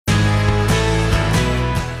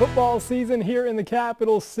Football season here in the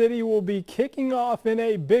capital city will be kicking off in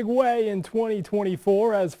a big way in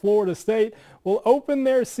 2024 as Florida State will open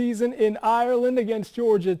their season in Ireland against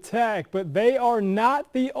Georgia Tech. But they are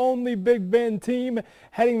not the only Big Bend team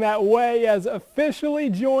heading that way, as officially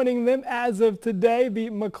joining them as of today, the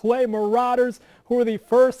Maclay Marauders, who are the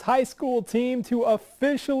first high school team to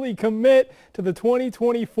officially commit to the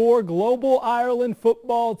 2024 Global Ireland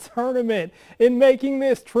Football Tournament. In making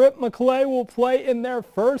this trip, Maclay will play in their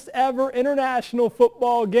first ever international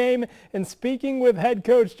football game. And speaking with head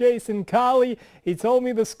coach Jason Colley, he told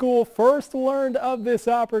me the school first learned of this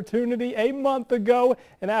opportunity a month ago,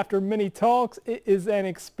 and after many talks, it is an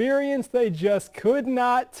experience they just could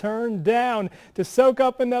not turn down to soak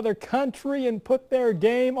up another country and put their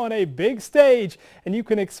game on a big stage. And you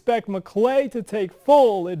can expect Maclay to take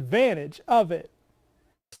full advantage of it.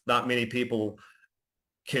 Not many people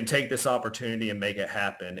can take this opportunity and make it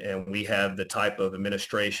happen. And we have the type of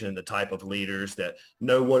administration, the type of leaders that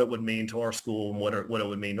know what it would mean to our school and what it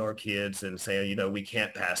would mean to our kids, and saying, you know, we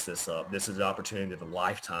can't pass this up. This is an opportunity of a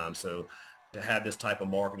lifetime. So to have this type of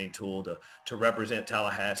marketing tool to represent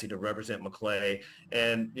Tallahassee, to represent Maclay,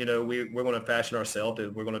 and, you know, we're going to fashion ourselves.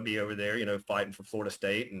 We're going to be over there, you know, fighting for Florida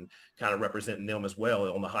State and kind of representing them as well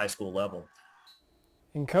on the high school level.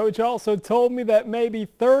 And Coach also told me that maybe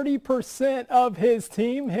 30% of his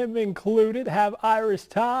team, him included, have Irish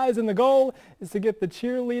ties, and the goal is to get the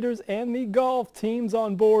cheerleaders and the golf teams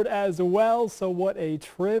on board as well. So what a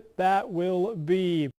trip that will be.